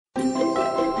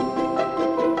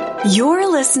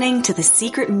You're listening to the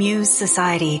Secret Muse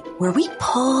Society, where we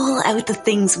pull out the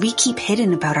things we keep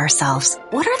hidden about ourselves.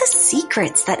 What are the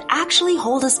secrets that actually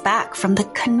hold us back from the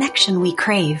connection we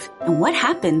crave? And what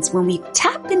happens when we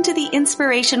tap into the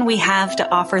inspiration we have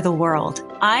to offer the world?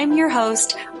 I'm your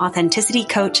host, authenticity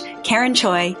coach, Karen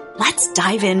Choi. Let's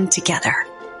dive in together.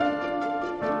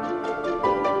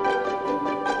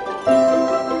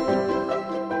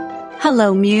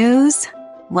 Hello, Muse.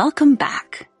 Welcome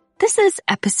back. This is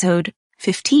episode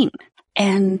 15,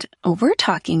 and we're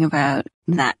talking about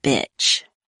that bitch,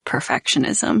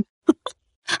 perfectionism.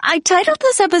 I titled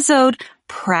this episode,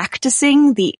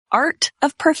 Practicing the Art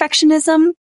of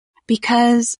Perfectionism,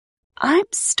 because I'm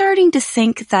starting to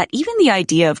think that even the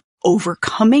idea of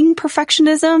overcoming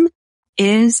perfectionism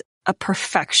is a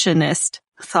perfectionist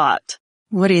thought.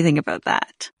 What do you think about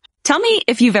that? Tell me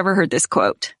if you've ever heard this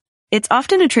quote. It's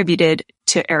often attributed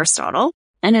to Aristotle,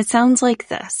 and it sounds like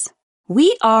this.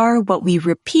 We are what we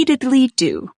repeatedly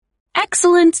do.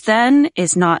 Excellence, then,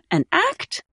 is not an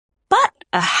act, but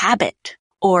a habit.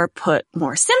 Or put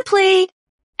more simply,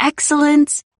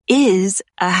 excellence is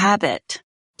a habit.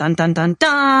 Dun, dun, dun,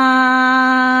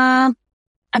 dun.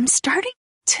 I'm starting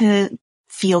to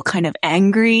feel kind of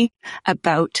angry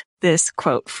about this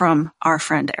quote from our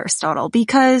friend Aristotle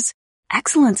because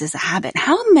excellence is a habit.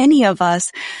 How many of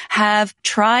us have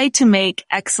tried to make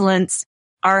excellence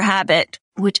our habit,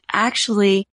 which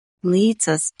actually leads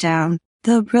us down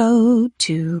the road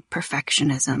to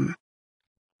perfectionism?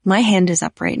 My hand is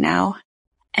up right now,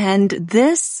 and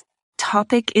this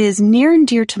topic is near and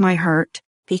dear to my heart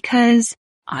because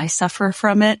I suffer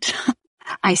from it.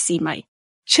 I see my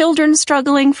children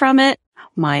struggling from it,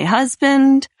 my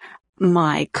husband,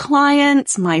 my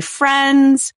clients, my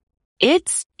friends.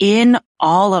 It's in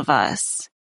all of us.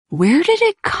 Where did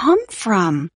it come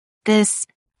from? This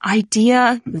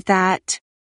idea that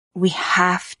we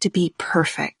have to be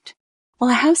perfect.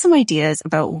 Well, I have some ideas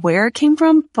about where it came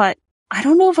from, but I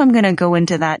don't know if I'm going to go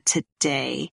into that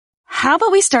today. How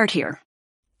about we start here?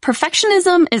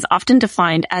 Perfectionism is often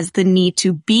defined as the need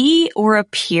to be or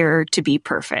appear to be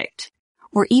perfect,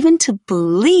 or even to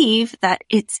believe that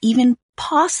it's even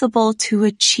possible to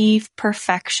achieve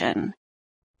perfection.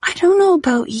 I don't know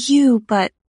about you,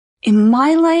 but in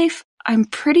my life, I'm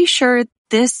pretty sure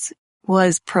this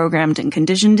was programmed and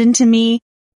conditioned into me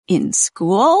in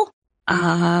school.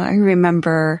 I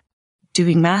remember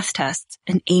doing math tests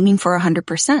and aiming for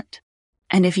 100%.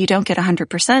 And if you don't get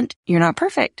 100%, you're not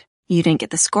perfect. You didn't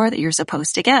get the score that you're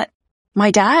supposed to get.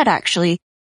 My dad actually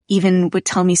even would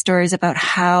tell me stories about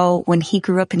how when he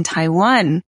grew up in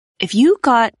Taiwan, if you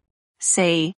got,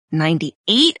 say,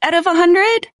 98 out of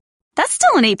 100, that's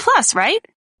still an A+, right?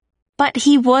 But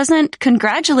he wasn't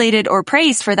congratulated or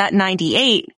praised for that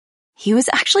 98. He was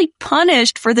actually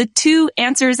punished for the 2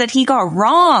 answers that he got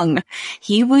wrong.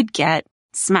 He would get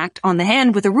smacked on the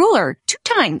hand with a ruler 2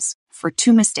 times for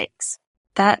 2 mistakes.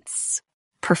 That's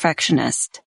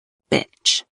perfectionist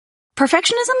bitch.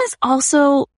 Perfectionism is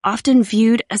also often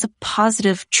viewed as a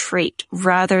positive trait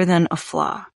rather than a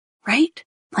flaw, right?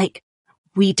 Like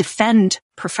we defend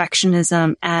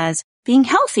perfectionism as being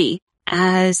healthy,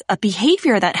 as a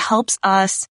behavior that helps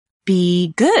us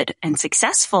be good and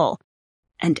successful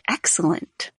and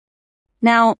excellent.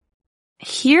 Now,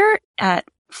 here at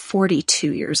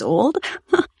 42 years old,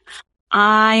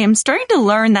 I am starting to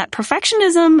learn that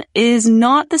perfectionism is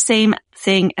not the same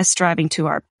thing as striving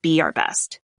to be our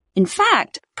best. In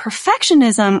fact,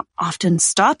 perfectionism often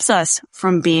stops us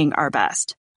from being our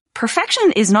best.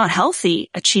 Perfection is not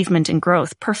healthy achievement and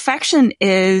growth. Perfection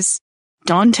is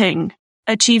daunting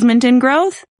achievement and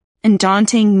growth, and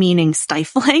daunting meaning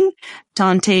stifling,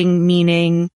 daunting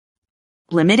meaning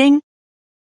limiting.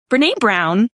 Brené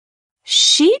Brown,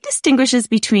 she distinguishes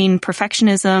between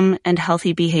perfectionism and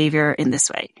healthy behavior in this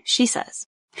way. She says,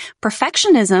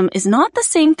 perfectionism is not the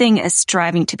same thing as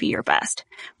striving to be your best.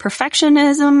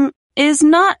 Perfectionism is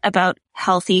not about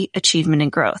healthy achievement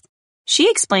and growth. She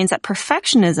explains that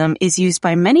perfectionism is used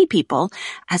by many people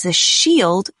as a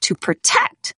shield to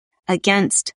protect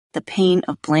against the pain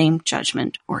of blame,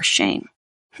 judgment, or shame.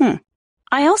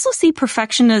 I also see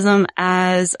perfectionism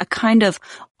as a kind of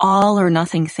all or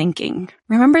nothing thinking.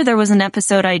 Remember there was an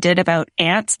episode I did about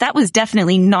ants? That was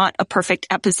definitely not a perfect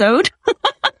episode.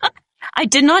 I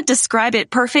did not describe it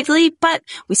perfectly, but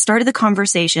we started the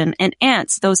conversation, and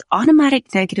ants, those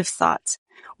automatic negative thoughts,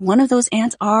 one of those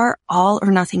ants are all or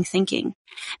nothing thinking.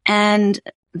 And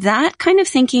that kind of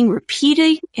thinking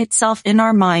repeating itself in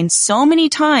our minds so many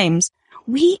times,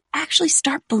 we actually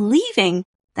start believing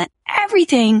that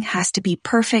everything has to be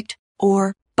perfect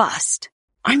or bust.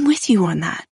 I'm with you on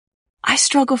that. I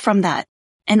struggle from that.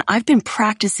 And I've been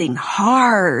practicing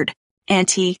hard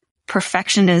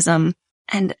anti-perfectionism,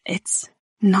 and it's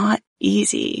not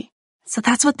easy. So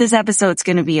that's what this episode's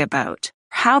going to be about.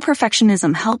 How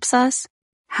perfectionism helps us,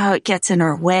 how it gets in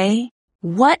our way,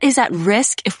 what is at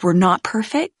risk if we're not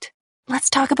perfect. Let's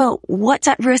talk about what's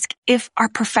at risk if our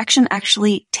perfection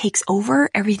actually takes over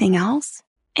everything else,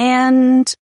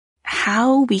 and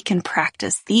how we can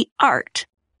practice the art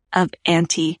of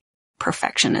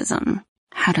anti-perfectionism.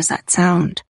 How does that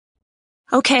sound?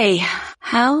 Okay,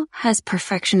 how has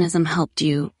perfectionism helped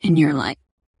you in your life?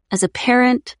 As a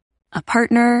parent, a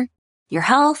partner, your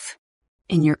health,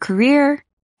 in your career,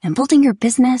 and building your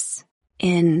business,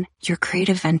 in your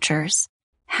creative ventures.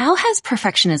 How has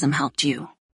perfectionism helped you?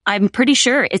 I'm pretty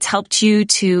sure it's helped you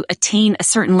to attain a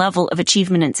certain level of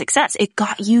achievement and success. It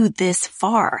got you this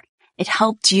far. It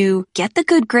helped you get the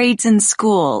good grades in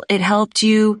school. It helped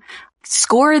you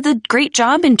score the great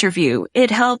job interview.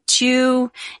 It helped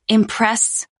you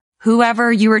impress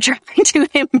whoever you were trying to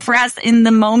impress in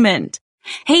the moment.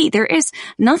 Hey, there is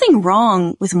nothing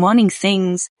wrong with wanting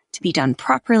things to be done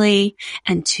properly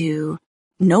and to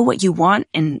know what you want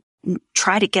and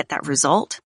try to get that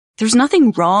result. There's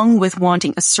nothing wrong with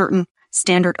wanting a certain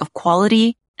standard of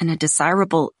quality and a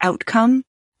desirable outcome.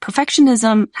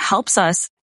 Perfectionism helps us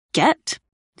get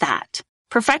that.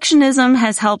 Perfectionism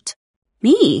has helped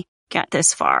me get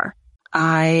this far.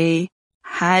 I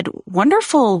had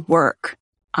wonderful work.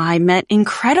 I met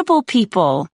incredible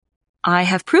people. I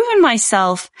have proven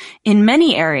myself in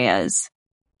many areas,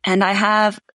 and I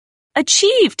have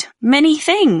achieved many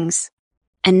things.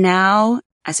 And now,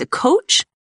 as a coach,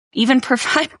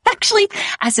 actually,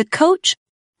 as a coach,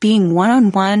 being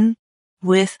one-on-one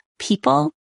with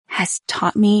people has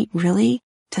taught me really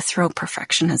to throw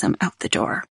perfectionism out the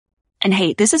door. And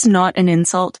hey, this is not an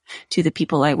insult to the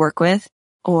people I work with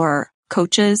or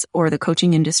coaches or the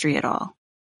coaching industry at all.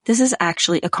 This is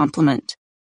actually a compliment,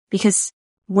 because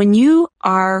when you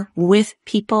are with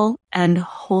people and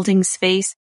holding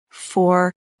space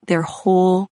for their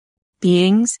whole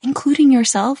beings, including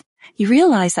yourself, you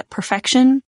realize that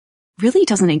perfection really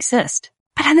doesn't exist.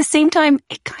 But at the same time,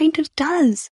 it kind of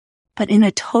does, but in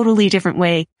a totally different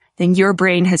way than your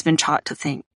brain has been taught to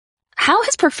think. How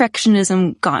has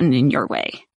perfectionism gotten in your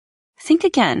way? Think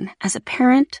again, as a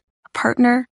parent, a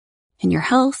partner, in your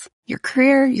health, your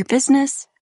career, your business,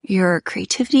 your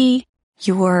creativity,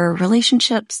 your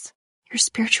relationships, your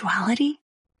spirituality.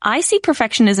 I see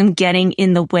perfectionism getting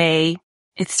in the way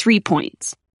at 3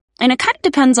 points. And it kind of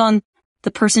depends on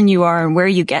the person you are and where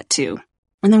you get to,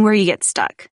 and then where you get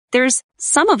stuck. There's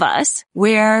some of us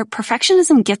where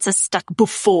perfectionism gets us stuck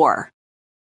before.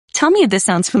 Tell me if this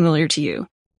sounds familiar to you.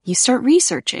 You start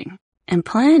researching and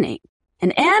planning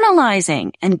and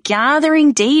analyzing and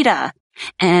gathering data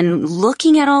and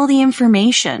looking at all the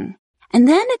information. And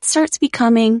then it starts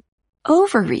becoming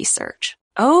over-research,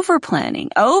 over-planning,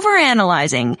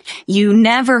 over-analyzing. You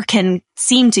never can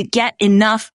seem to get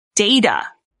enough data.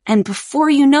 And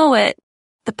before you know it,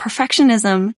 the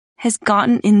perfectionism has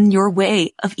gotten in your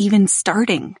way of even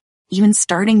starting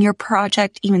your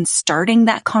project, even starting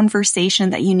that conversation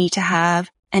that you need to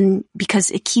have. And because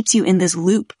it keeps you in this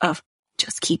loop of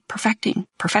just keep perfecting.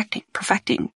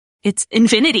 It's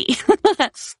infinity.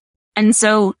 And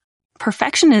so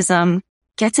perfectionism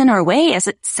gets in our way as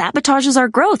it sabotages our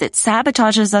growth. It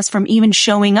sabotages us from even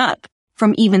showing up,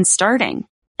 from even starting.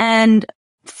 And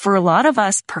for a lot of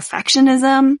us,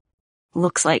 perfectionism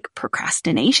looks like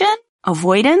procrastination,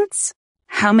 avoidance.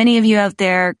 How many of you out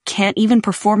there can't even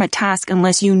perform a task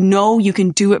unless you know you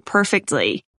can do it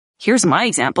perfectly? Here's my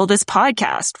example, this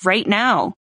podcast right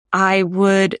now. I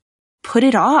would put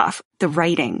it off, the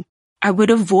writing. I would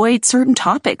avoid certain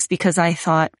topics because I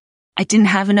thought I didn't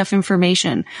have enough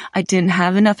information. I didn't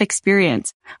have enough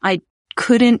experience. I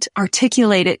couldn't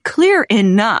articulate it clear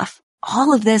enough.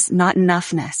 All of this not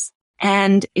enoughness.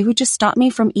 And it would just stop me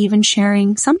from even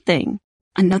sharing something.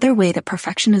 Another way that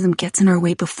perfectionism gets in our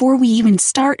way before we even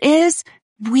start is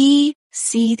we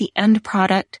see the end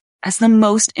product as the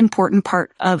most important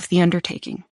part of the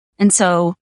undertaking. And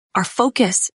so our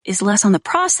focus is less on the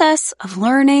process of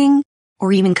learning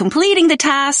or even completing the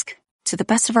task to the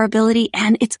best of our ability,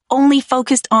 and it's only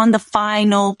focused on the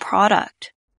final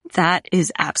product. That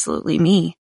is absolutely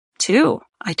me too.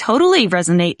 I totally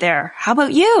resonate there. How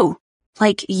about you?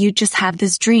 Like you just have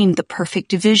this dream, the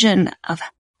perfect vision of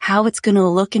how it's going to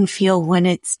look and feel when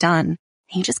it's done. And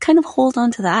you just kind of hold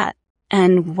on to that.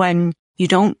 And when you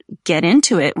don't get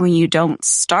into it, when you don't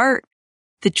start,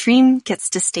 the dream gets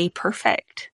to stay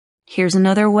perfect. Here's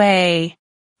another way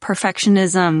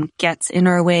perfectionism gets in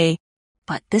our way,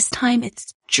 but this time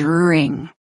it's during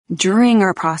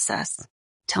our process.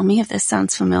 Tell me if this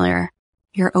sounds familiar.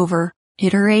 You're over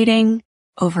iterating,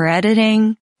 over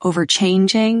editing, over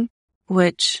changing,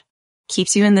 which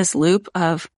keeps you in this loop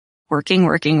of working,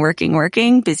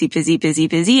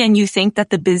 busy. And you think that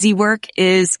the busy work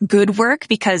is good work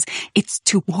because it's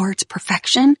towards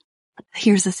perfection.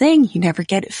 Here's the thing. You never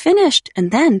get it finished.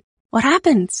 And then what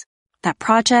happens? That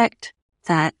project,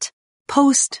 that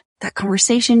post, that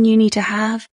conversation you need to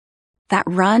have, that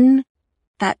run,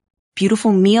 that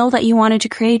beautiful meal that you wanted to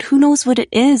create. Who knows what it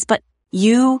is, but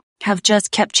you have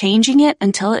just kept changing it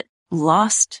until it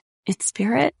lost its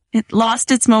spirit. It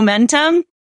lost its momentum.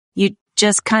 You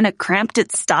just kind of cramped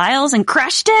its styles and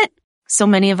crushed it. So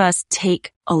many of us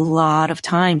take a lot of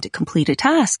time to complete a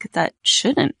task that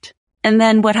shouldn't. And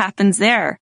then what happens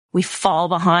there? We fall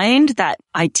behind that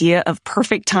idea of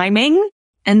perfect timing.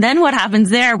 And then what happens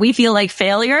there? We feel like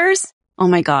failures. Oh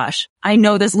my gosh. I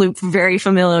know this loop very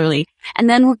familiarly. And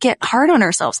then we'll get hard on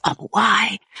ourselves. Oh,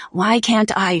 why? Why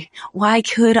can't I? Why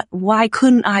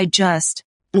couldn't I just?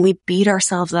 And we beat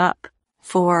ourselves up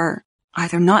for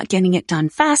either not getting it done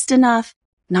fast enough,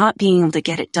 not being able to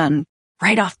get it done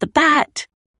right off the bat,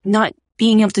 not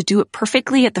being able to do it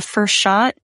perfectly at the first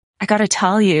shot. I gotta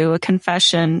tell you a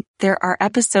confession. There are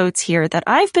episodes here that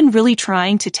I've been really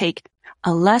trying to take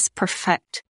a less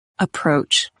perfect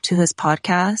approach to this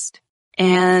podcast.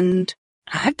 And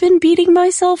I've been beating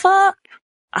myself up.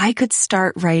 I could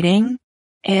start writing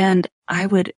and I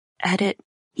would edit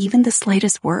even the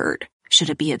slightest word. Should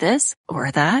it be a this or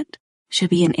a that? Should it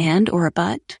be an and or a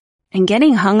but? And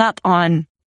getting hung up on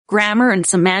grammar and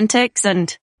semantics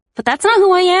but that's not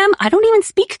who I am. I don't even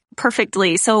speak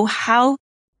perfectly. So how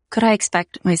could I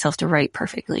expect myself to write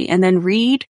perfectly and then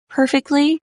read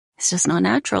perfectly? It's just not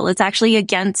natural. It's actually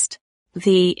against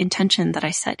the intention that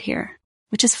I set here,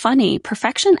 which is funny.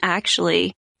 Perfection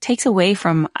actually takes away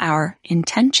from our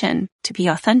intention to be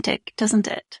authentic, doesn't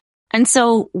it? And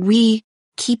so we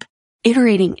keep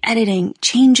iterating, editing,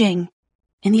 changing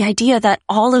in the idea that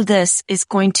all of this is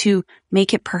going to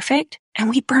make it perfect. And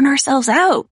we burn ourselves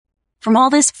out from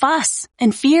all this fuss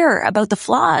and fear about the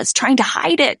flaws, trying to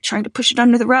hide it, trying to push it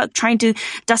under the rug, trying to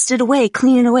dust it away,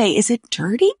 clean it away. Is it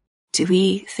dirty? Do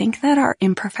we think that our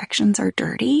imperfections are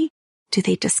dirty? Do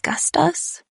they disgust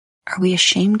us? Are we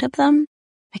ashamed of them?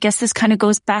 I guess this kind of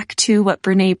goes back to what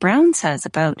Brene Brown says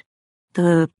about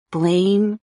the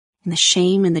blame and the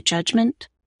shame and the judgment.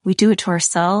 We do it to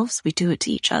ourselves. We do it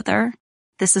to each other.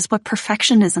 This is what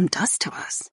perfectionism does to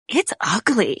us. It's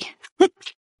ugly.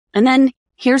 And then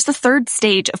here's the third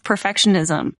stage of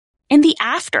perfectionism. In the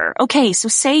after. Okay, so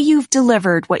say you've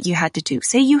delivered what you had to do.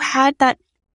 Say you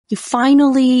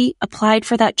finally applied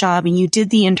for that job and you did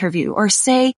the interview. Or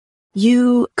say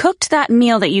you cooked that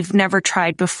meal that you've never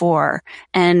tried before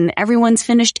and everyone's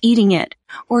finished eating it.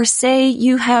 Or say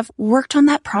you have worked on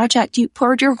that project. You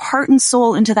poured your heart and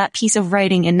soul into that piece of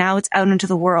writing and now it's out into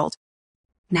the world.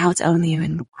 Now it's out in the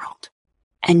world.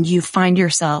 And you find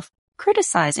yourself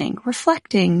criticizing,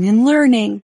 reflecting, and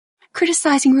learning.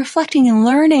 Criticizing, reflecting, and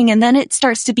learning. And then it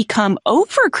starts to become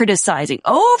over-criticizing,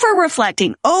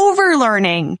 over-reflecting,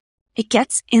 over-learning. It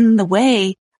gets in the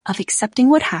way of accepting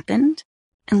what happened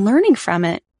and learning from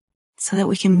it so that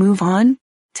we can move on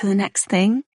to the next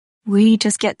thing. We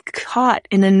just get caught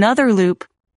in another loop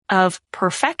of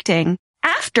perfecting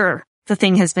after the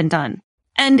thing has been done.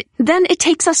 And then it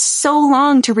takes us so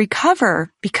long to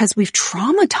recover because we've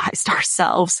traumatized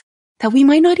ourselves that we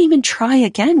might not even try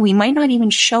again. We might not even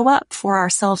show up for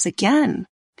ourselves again.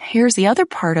 Here's the other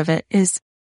part of it is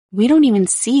we don't even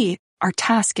see our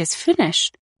task is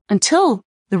finished until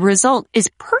the result is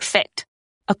perfect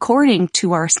according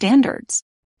to our standards.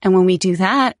 And when we do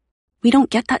that, we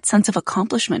don't get that sense of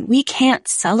accomplishment. We can't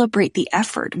celebrate the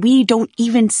effort. We don't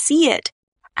even see it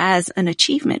as an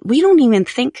achievement. We don't even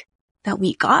think that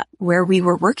we got where we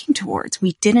were working towards.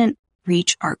 We didn't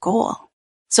reach our goal.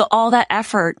 So all that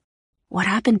effort, what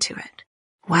happened to it?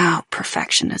 Wow,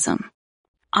 perfectionism.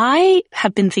 I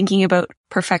have been thinking about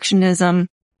perfectionism,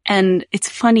 and it's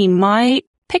funny, my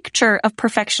picture of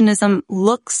perfectionism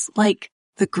looks like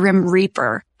the Grim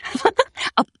Reaper.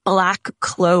 A black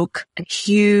cloak, a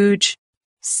huge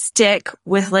stick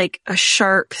with like a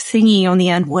sharp thingy on the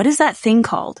end. What is that thing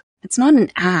called? It's not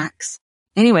an axe.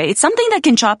 Anyway, it's something that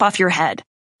can chop off your head.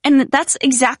 And that's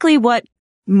exactly what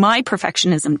my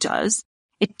perfectionism does.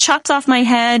 It chops off my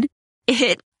head.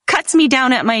 It cuts me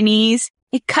down at my knees.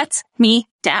 It cuts me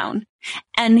down.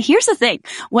 And here's the thing.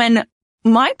 When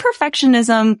my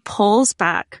perfectionism pulls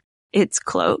back its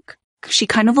cloak, she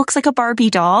kind of looks like a Barbie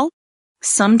doll.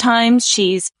 Sometimes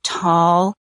she's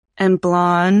tall and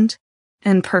blonde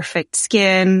and perfect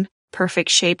skin, perfect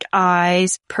shaped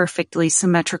eyes, perfectly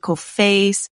symmetrical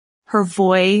face. Her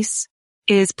voice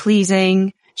is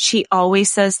pleasing. She always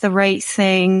says the right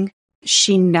thing.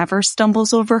 She never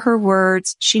stumbles over her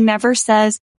words. She never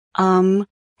says, or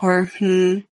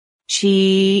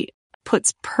She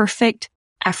puts perfect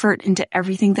effort into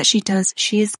everything that she does.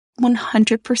 She is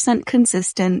 100%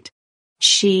 consistent.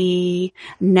 She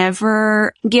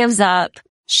never gives up.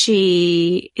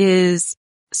 She is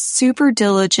super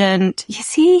diligent. You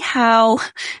see how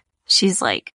she's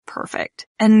like perfect,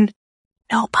 and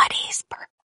nobody's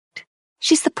perfect.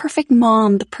 She's the perfect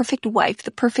mom, the perfect wife,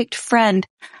 the perfect friend.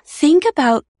 Think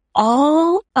about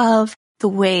all of the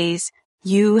ways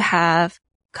you have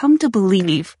come to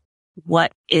believe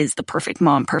what is the perfect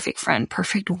mom, perfect friend,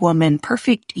 perfect woman,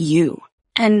 perfect you.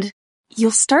 And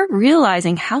you'll start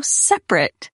realizing how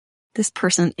separate this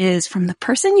person is from the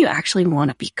person you actually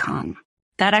want to become.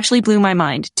 That actually blew my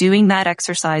mind. Doing that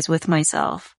exercise with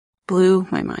myself blew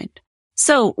my mind.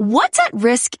 So what's at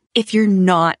risk if you're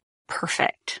not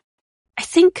perfect? I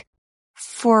think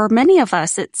for many of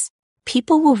us, it's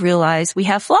people will realize we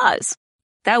have flaws,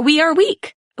 that we are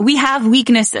weak. We have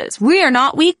weaknesses. We are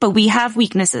not weak, but we have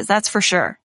weaknesses. That's for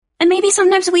sure. And maybe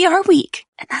sometimes we are weak,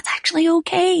 and that's actually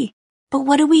okay. But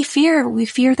what do we fear? We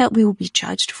fear that we will be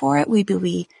judged for it. We will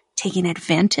be taken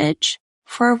advantage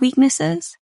for our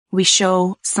weaknesses. We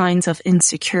show signs of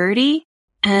insecurity,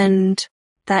 and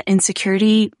that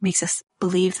insecurity makes us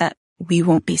believe that we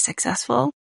won't be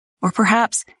successful. Or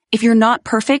perhaps if you're not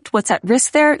perfect, what's at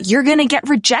risk there? You're going to get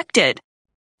rejected.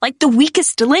 Like the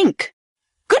weakest link.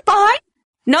 Goodbye.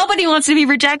 Nobody wants to be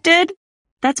rejected.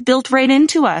 That's built right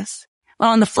into us.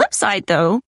 Well, on the flip side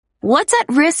though, what's at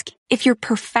risk if your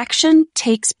perfection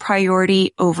takes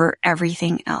priority over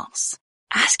everything else?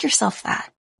 Ask yourself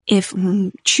that. If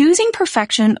choosing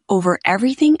perfection over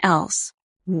everything else,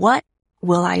 what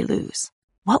will I lose?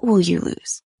 What will you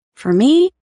lose? For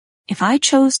me, if I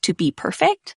chose to be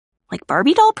perfect, like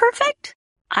Barbie doll perfect,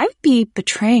 I would be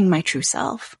betraying my true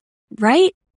self,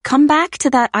 right? Come back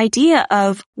to that idea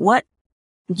of what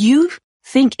you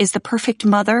think is the perfect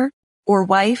mother or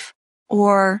wife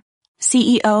or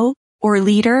CEO or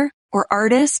leader or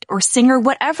artist or singer,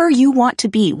 whatever you want to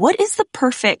be. What is the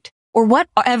perfect or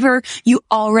whatever you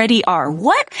already are?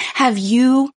 What have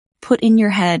you put in your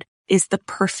head is the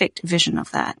perfect vision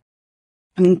of that?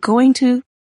 I'm going to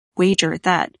wager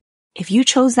that if you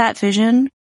chose that vision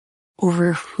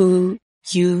over who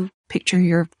you picture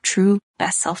your true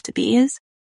best self to be is,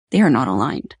 they are not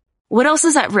aligned. What else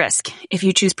is at risk if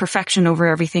you choose perfection over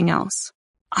everything else?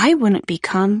 I wouldn't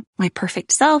become my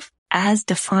perfect self as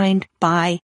defined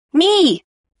by me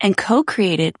and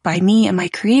co-created by me and my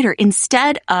creator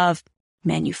instead of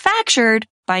manufactured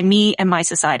by me and my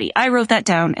society. I wrote that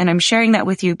down and I'm sharing that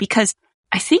with you because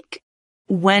I think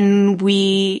when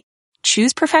we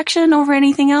choose perfection over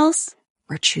anything else,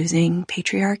 we're choosing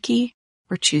patriarchy,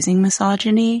 we're choosing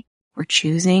misogyny, we're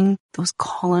choosing those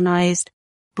colonized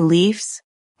beliefs,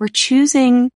 we're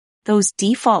choosing those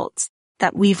defaults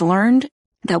that we've learned,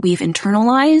 that we've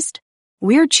internalized.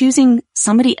 We're choosing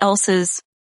somebody else's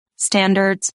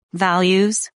standards,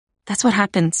 values. That's what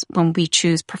happens when we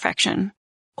choose perfection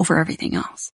over everything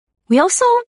else. We also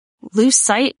lose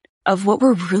sight of what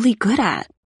we're really good at.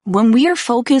 When we are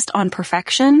focused on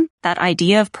perfection, that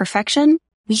idea of perfection,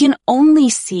 we can only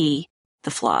see the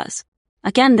flaws.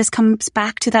 Again, this comes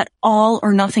back to that all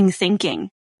or nothing thinking.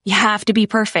 You have to be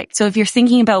perfect. So if you're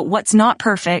thinking about what's not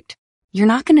perfect, you're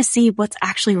not going to see what's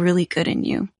actually really good in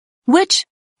you, which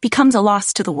becomes a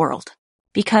loss to the world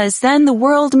because then the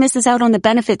world misses out on the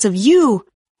benefits of you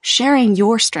sharing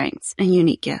your strengths and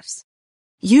unique gifts,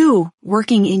 you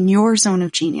working in your zone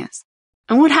of genius.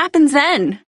 And what happens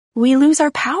then? We lose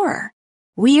our power.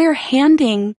 We are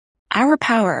handing our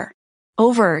power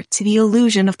over to the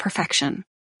illusion of perfection,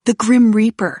 the Grim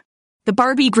Reaper, the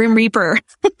Barbie Grim Reaper.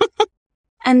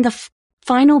 And the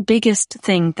final biggest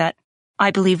thing that I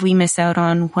believe we miss out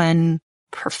on when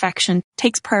perfection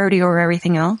takes priority over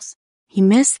everything else, you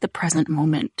miss the present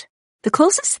moment. The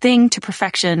closest thing to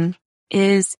perfection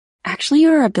is actually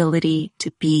your ability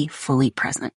to be fully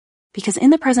present. Because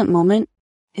in the present moment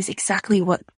is exactly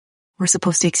what we're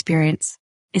supposed to experience,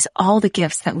 is all the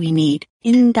gifts that we need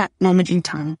in that moment in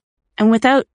time. And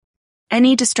without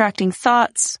any distracting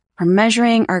thoughts or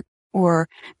measuring or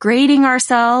grading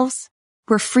ourselves,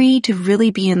 we're free to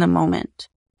really be in the moment.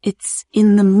 It's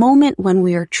in the moment when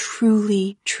we are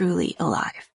truly, truly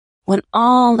alive. When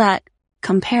all that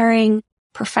comparing,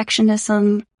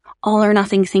 perfectionism, all or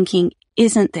nothing thinking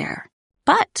isn't there.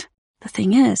 But the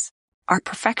thing is, our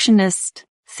perfectionist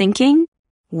thinking,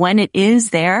 when it is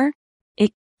there,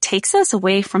 it takes us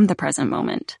away from the present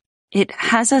moment. It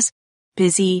has us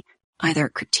busy either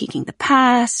critiquing the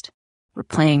past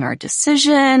replaying our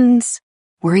decisions,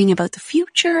 worrying about the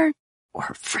future,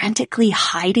 or frantically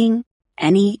hiding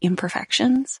any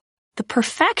imperfections. The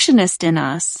perfectionist in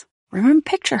us,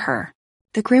 picture her,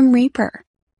 the Grim Reaper,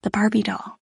 the Barbie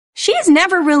doll. She's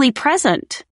never really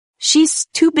present. She's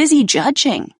too busy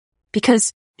judging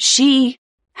because she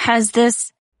has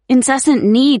this incessant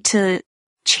need to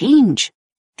change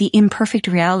the imperfect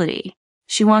reality.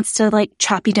 She wants to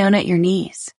chop you down at your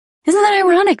knees. Isn't that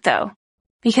ironic though?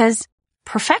 Because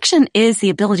perfection is the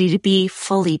ability to be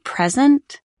fully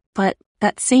present, but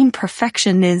that same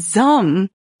perfectionism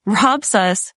robs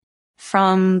us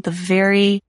from the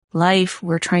very life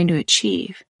we're trying to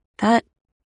achieve. That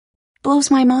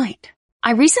blows my mind.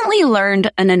 I recently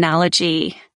learned an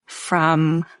analogy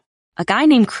from a guy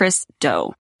named Chris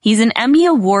Do. He's an Emmy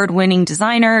award-winning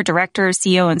designer, director,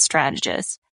 CEO, and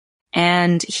strategist.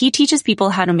 And he teaches people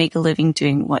how to make a living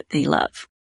doing what they love.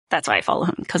 That's why I follow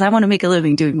him, because I want to make a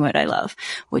living doing what I love,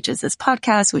 which is this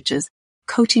podcast, which is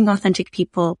coaching authentic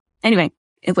people. Anyway,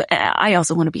 I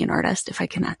also want to be an artist if I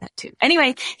can add that too.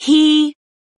 Anyway, he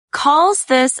calls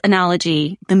this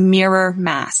analogy the mirror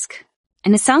mask.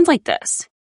 And it sounds like this.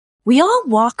 We all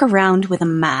walk around with a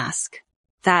mask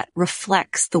that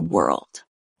reflects the world.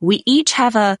 We each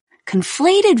have a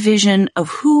conflated vision of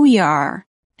who we are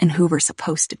and who we're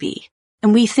supposed to be.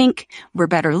 And we think we're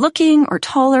better looking or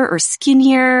taller or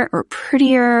skinnier or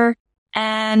prettier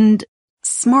and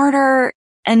smarter.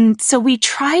 And so we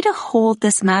try to hold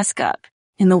this mask up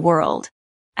in the world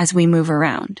as we move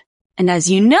around. And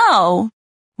as you know,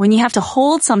 when you have to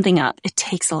hold something up, it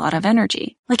takes a lot of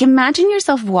energy. Imagine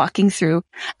yourself walking through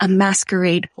a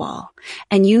masquerade wall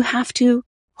and you have to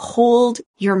hold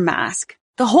your mask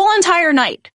the whole entire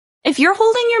night. If you're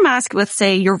holding your mask with,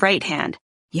 say, your right hand,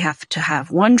 you have to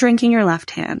have one drink in your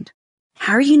left hand.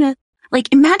 How are you gonna,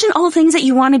 imagine all the things that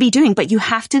you want to be doing, but you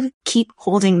have to keep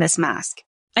holding this mask.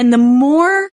 And the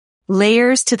more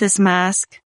layers to this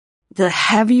mask, the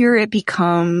heavier it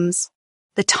becomes,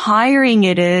 the tiring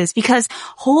it is, because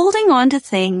holding on to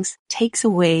things takes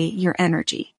away your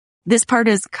energy. This part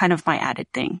is kind of my added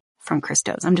thing from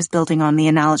Christos. I'm just building on the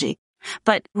analogy.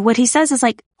 But what he says is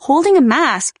holding a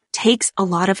mask takes a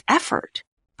lot of effort.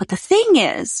 But the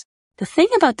thing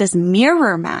about this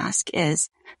mirror mask is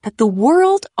that the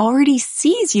world already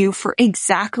sees you for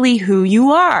exactly who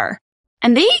you are.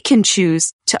 And they can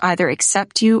choose to either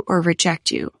accept you or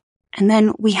reject you. And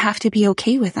then we have to be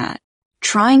okay with that.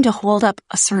 Trying to hold up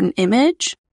a certain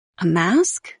image, a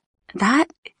mask,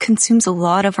 that consumes a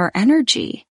lot of our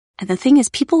energy. And the thing is,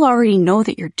 people already know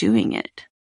that you're doing it.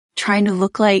 Trying to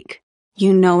look like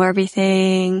you know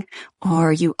everything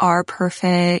or you are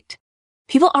perfect.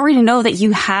 People already know that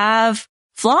you have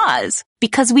flaws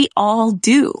because we all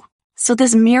do. So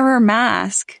this mirror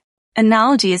mask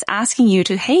analogy is asking you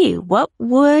to, hey, what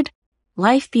would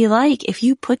life be like if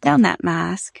you put down that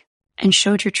mask and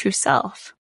showed your true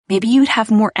self? Maybe you'd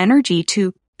have more energy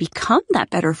to become that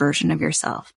better version of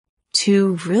yourself,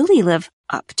 to really live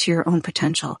up to your own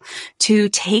potential, to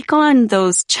take on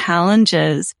those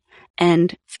challenges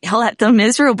and fail at them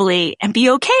miserably and be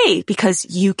okay because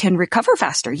you can recover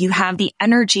faster. You have the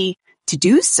energy to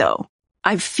do so.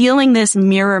 I'm feeling this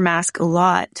mirror mask a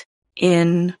lot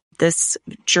in this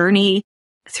journey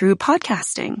through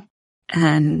podcasting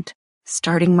and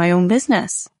starting my own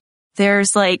business.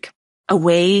 There's a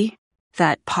way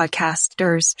that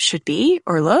podcasters should be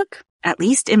or look. At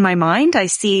least in my mind, I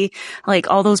see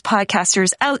all those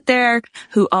podcasters out there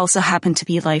who also happen to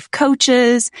be life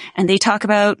coaches and they talk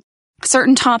about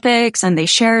certain topics and they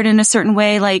share it in a certain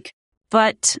way.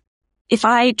 But if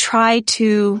I try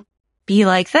to be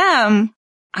like them,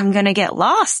 I'm going to get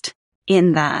lost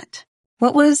in that.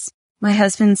 What was my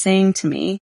husband saying to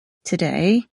me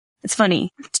today? It's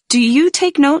funny. Do you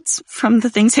take notes from the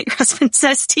things that your husband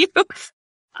says to you?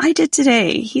 I did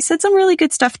today. He said some really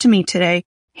good stuff to me today.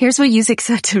 Here's what Yusik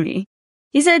said to me.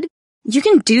 He said, you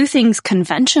can do things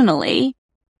conventionally,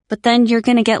 but then you're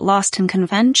going to get lost in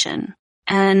convention.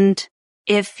 And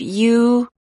if you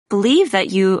believe that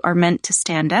you are meant to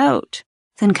stand out,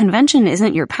 then convention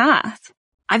isn't your path.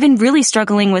 I've been really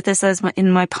struggling with this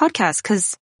in my podcast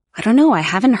because, I don't know, I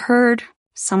haven't heard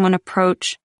someone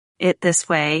approach it this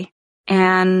way.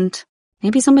 And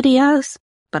maybe somebody else,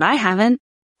 but I haven't.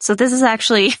 So this is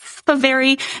actually a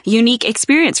very unique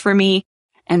experience for me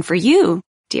and for you,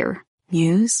 dear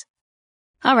Muse.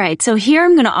 All right, so here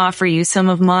I'm going to offer you some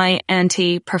of my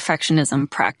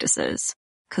anti-perfectionism practices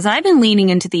because I've been leaning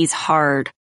into these hard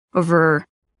over,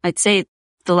 I'd say,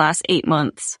 the last 8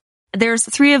 months. There's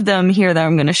 3 of them here that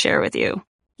I'm going to share with you.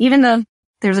 Even though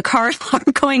there's a car alarm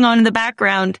going on in the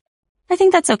background, I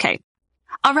think that's okay.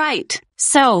 All right,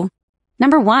 so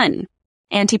number 1,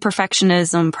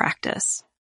 anti-perfectionism practice.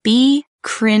 Be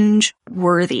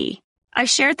cringe-worthy. I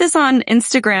shared this on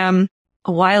Instagram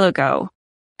a while ago.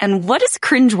 And what is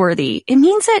cringe-worthy? It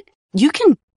means that you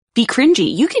can be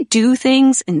cringy. You can do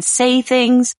things and say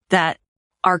things that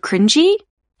are cringy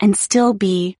and still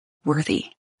be worthy.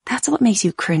 That's what makes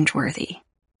you cringe-worthy.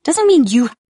 Doesn't mean you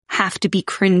have to be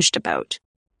cringed about.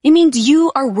 It means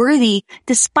you are worthy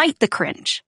despite the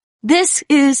cringe. This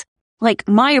is like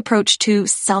my approach to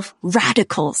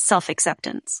radical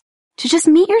self-acceptance. To just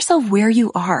meet yourself where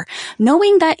you are,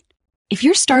 knowing that if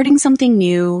you're starting something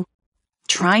new,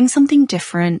 trying something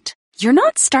different, you're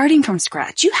not starting from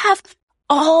scratch. You have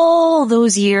all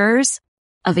those years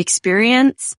of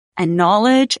experience and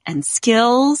knowledge and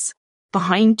skills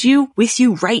behind you, with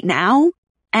you right now.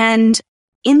 And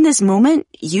in this moment,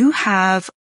 you have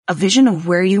a vision of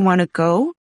where you want to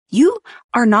go. You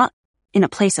are not in a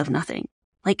place of nothing.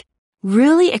 Like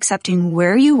really accepting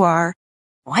where you are,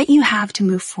 what you have to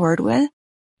move forward with.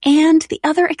 And the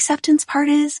other acceptance part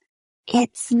is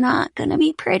it's not going to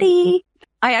be pretty.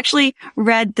 I actually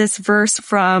read this verse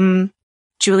from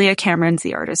Julia Cameron's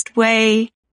The Artist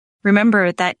Way.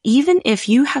 Remember that even if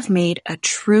you have made a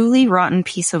truly rotten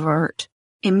piece of art,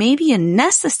 it may be a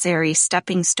necessary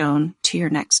stepping stone to your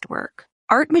next work.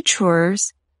 Art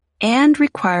matures and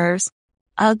requires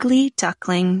ugly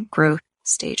duckling growth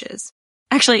stages.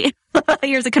 Actually,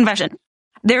 here's a confession.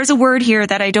 There's a word here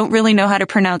that I don't really know how to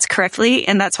pronounce correctly,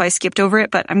 and that's why I skipped over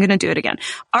it, but I'm going to do it again.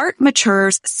 Art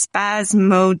matures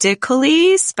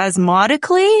spasmodically.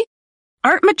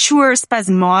 Art matures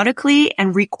spasmodically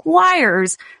and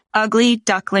requires ugly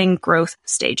duckling growth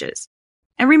stages.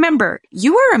 And remember,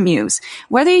 you are a muse.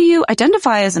 Whether you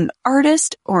identify as an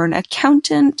artist or an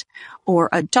accountant or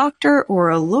a doctor or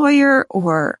a lawyer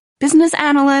or business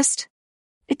analyst,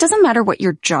 it doesn't matter what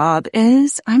your job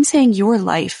is. I'm saying your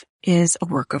life is a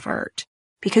work of art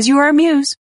because you are a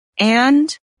muse.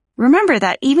 And remember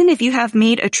that even if you have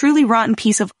made a truly rotten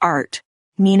piece of art,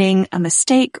 meaning a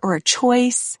mistake or a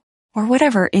choice or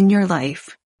whatever in your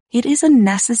life, it is a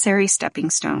necessary stepping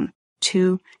stone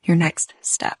to your next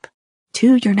step,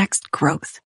 to your next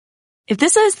growth. If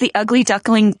this is the ugly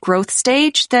duckling growth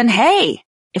stage, then hey,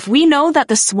 if we know that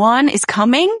the swan is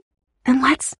coming, then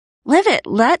let's live it.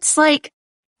 Let's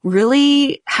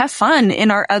really have fun in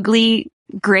our ugly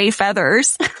gray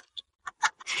feathers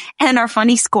and our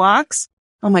funny squawks.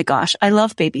 Oh my gosh, I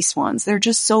love baby swans. They're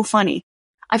just so funny.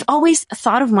 I've always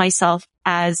thought of myself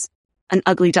as an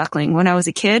ugly duckling. When I was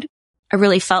a kid, I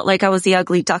really felt like I was the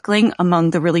ugly duckling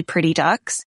among the really pretty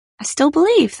ducks. I still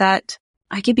believe that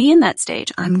I could be in that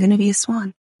stage. I'm going to be a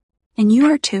swan. And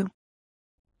you are too.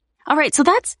 All right, so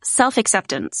that's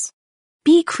self-acceptance.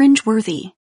 Be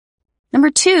cringeworthy. Number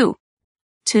 2,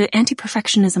 to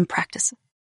anti-perfectionism practice.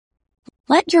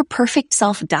 Let your perfect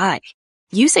self die.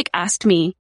 Yusik asked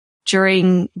me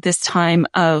during this time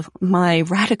of my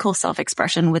radical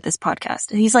self-expression with this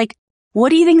podcast. And he's like, what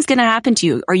do you think is going to happen to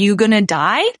you? Are you going to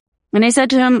die? And I said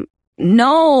to him,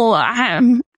 no,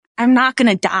 I'm not going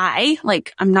to die.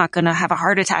 I'm not going to have a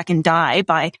heart attack and die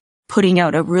by putting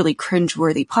out a really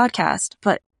cringeworthy podcast.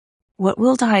 But what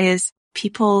will die is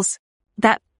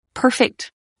that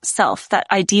perfect self, that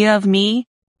idea of me,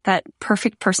 that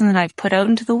perfect person that I've put out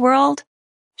into the world,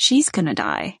 she's going to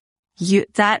die.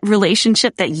 That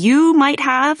relationship that you might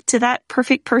have to that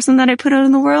perfect person that I put out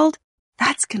in the world,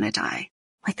 that's going to die.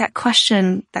 That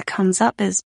question that comes up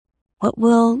is, what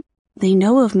will they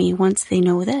know of me once they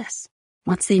know this?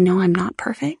 Once they know I'm not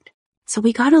perfect? So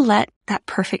we got to let that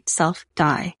perfect self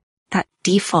die, that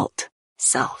default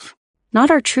self, not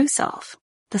our true self,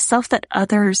 the self that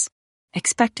others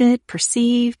expected,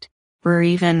 perceived, or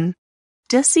even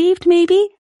deceived maybe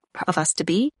of us to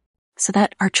be, so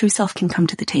that our true self can come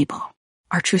to the table.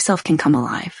 Our true self can come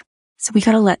alive. So we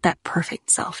got to let that perfect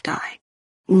self die.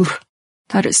 Ooh,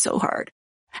 that is so hard.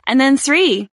 And then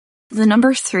the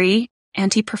number 3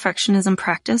 anti-perfectionism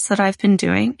practice that I've been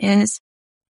doing is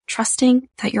trusting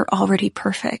that you're already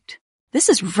perfect. This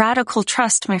is radical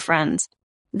trust, my friends.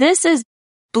 This is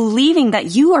believing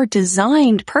that you are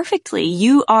designed perfectly.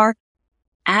 You are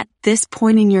at this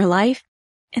point in your life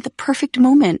at the perfect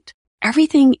moment.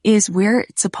 Everything is where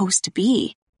it's supposed to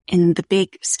be in the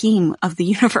big scheme of the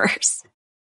universe.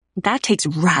 That takes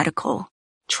radical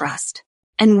trust.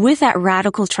 And with that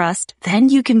radical trust, then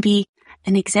you can be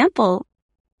an example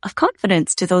of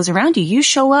confidence to those around you. You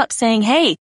show up saying,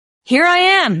 hey, here I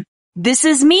am. This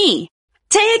is me.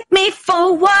 Take me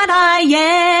for what I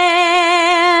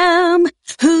am,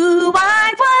 who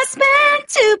I was meant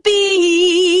to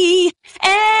be.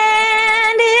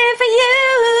 And if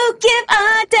you give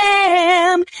a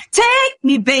damn, take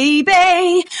me,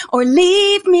 baby, or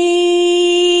leave me.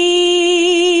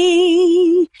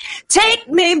 Take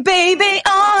me, baby,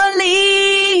 or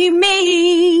leave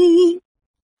me.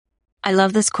 I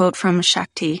love this quote from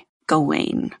Shakti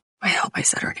Gawain. I hope I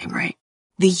said her name right.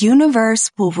 The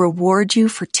universe will reward you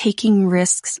for taking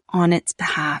risks on its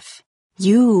behalf.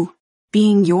 You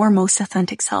being your most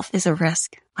authentic self is a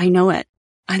risk. I know it.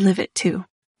 I live it too.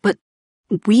 But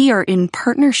we are in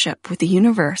partnership with the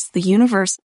universe. The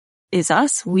universe is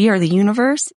us. We are the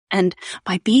universe. And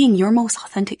by being your most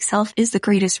authentic self is the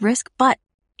greatest risk, but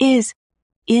is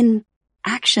in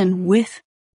action with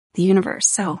the universe.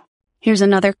 So here's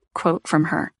another quote from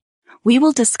her. We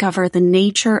will discover the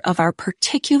nature of our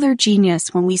particular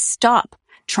genius when we stop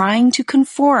trying to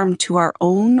conform to our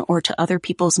own or to other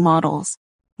people's models,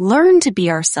 learn to be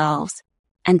ourselves,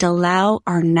 and allow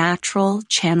our natural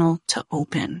channel to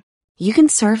open. You can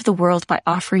serve the world by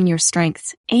offering your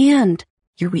strengths and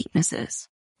your weaknesses.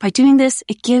 By doing this,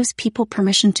 it gives people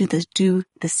permission to do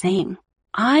the same.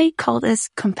 I call this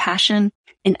compassion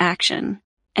in action,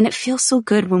 and it feels so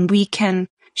good when we can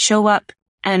show up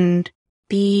and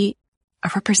be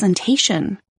a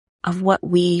representation of what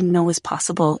we know is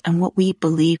possible and what we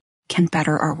believe can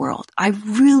better our world. I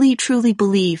really, truly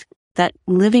believe that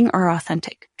living our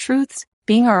authentic truths,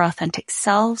 being our authentic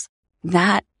selves,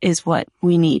 that is what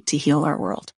we need to heal our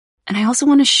world. And I also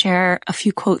want to share a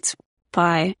few quotes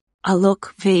by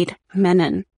Alok Ved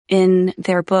Menon in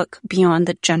their book, Beyond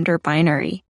the Gender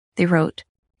Binary. They wrote,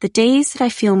 "The days that I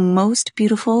feel most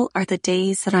beautiful are the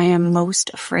days that I am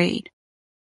most afraid.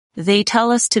 They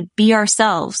tell us to be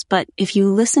ourselves, but if you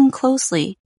listen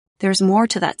closely, there's more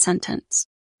to that sentence.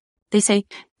 They say,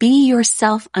 be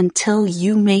yourself until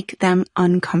you make them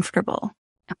uncomfortable."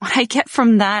 And what I get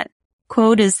from that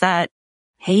quote is that,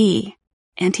 hey,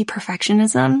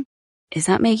 anti-perfectionism, is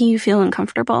that making you feel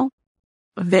uncomfortable?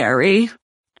 Very.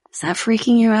 Is that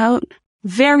freaking you out?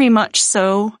 Very much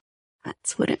so.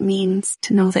 That's what it means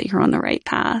to know that you're on the right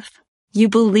path. You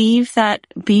believe that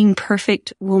being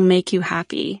perfect will make you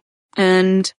happy.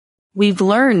 And we've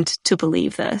learned to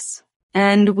believe this.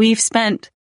 And we've spent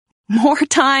more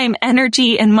time,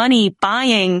 energy, and money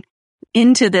buying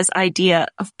into this idea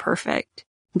of perfect.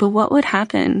 But what would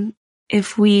happen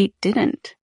if we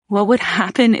didn't? What would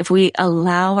happen if we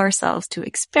allow ourselves to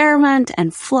experiment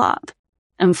and flop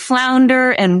and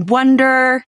flounder and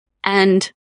wonder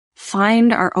and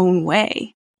find our own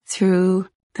way through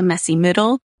the messy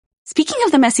middle? Speaking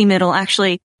of the messy middle,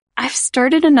 actually, I've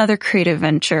started another creative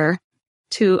venture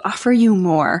to offer you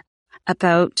more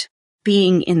about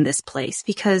being in this place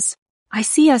because I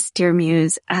see us, Dear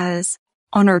Muse, as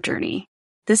on our journey.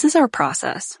 This is our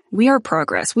process. We are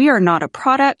progress. We are not a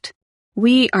product.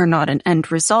 We are not an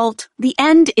end result. The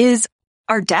end is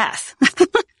our death.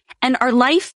 And our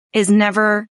life is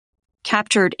never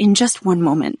captured in just one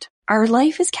moment. Our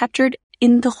life is captured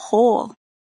in the whole.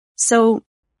 So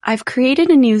I've created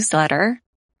a newsletter,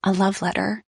 a love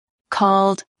letter,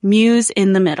 called Muse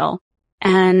in the Middle,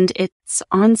 and it's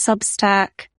on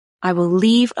Substack. I will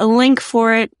leave a link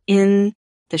for it in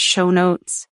the show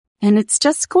notes, and it's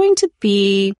just going to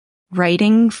be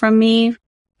writing from me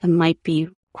that might be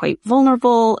quite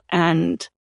vulnerable and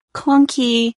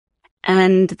clunky,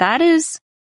 and that is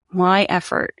my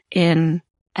effort in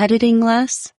editing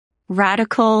less,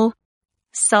 radical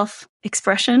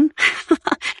self-expression,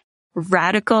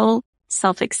 radical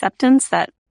self-acceptance that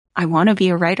I want to be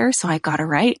a writer, so I gotta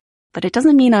write. But it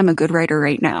doesn't mean I'm a good writer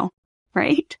right now,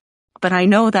 right? But I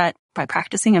know that by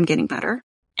practicing, I'm getting better.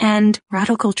 And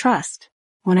radical trust.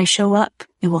 When I show up,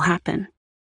 it will happen.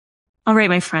 All right,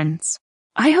 my friends.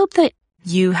 I hope that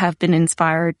you have been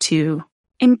inspired to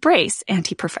embrace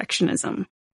anti-perfectionism.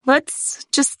 Let's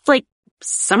just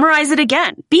summarize it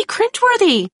again. Be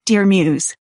cringeworthy, dear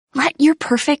Muse. Let your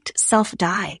perfect self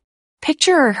die.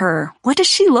 Picture her. What does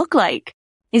she look like?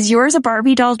 Is yours a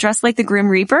Barbie doll dressed like the Grim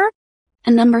Reaper?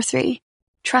 And number 3,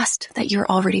 trust that you're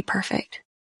already perfect.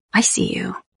 I see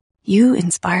you. You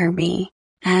inspire me.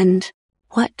 And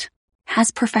what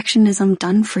has perfectionism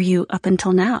done for you up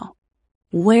until now?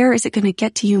 Where is it going to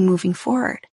get to you moving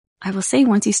forward? I will say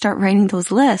once you start writing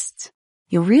those lists,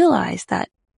 you'll realize that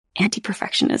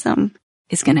anti-perfectionism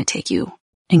is going to take you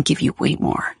and give you way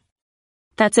more.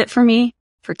 That's it for me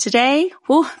for today.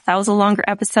 Whew, that was a longer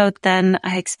episode than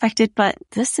I expected, but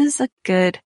this is a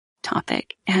good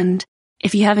topic. And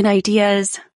if you have any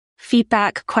ideas,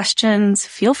 feedback, questions,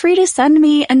 feel free to send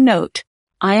me a note.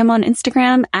 I am on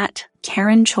Instagram at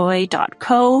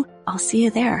karenchoi.co. I'll see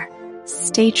you there.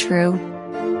 Stay true.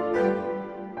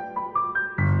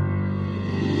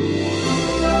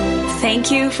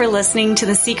 Thank you for listening to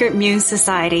the Secret Muse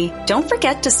Society. Don't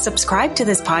forget to subscribe to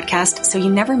this podcast so you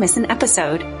never miss an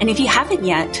episode. And if you haven't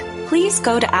yet, please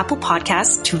go to Apple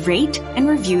Podcasts to rate and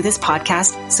review this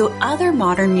podcast so other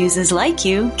modern muses like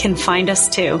you can find us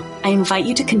too. I invite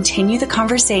you to continue the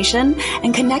conversation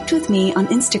and connect with me on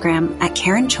Instagram at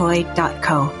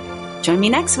karenchoi.co. Join me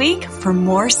next week for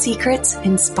more secrets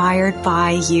inspired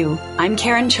by you. I'm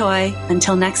Karen Choi.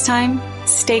 Until next time,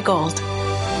 stay gold.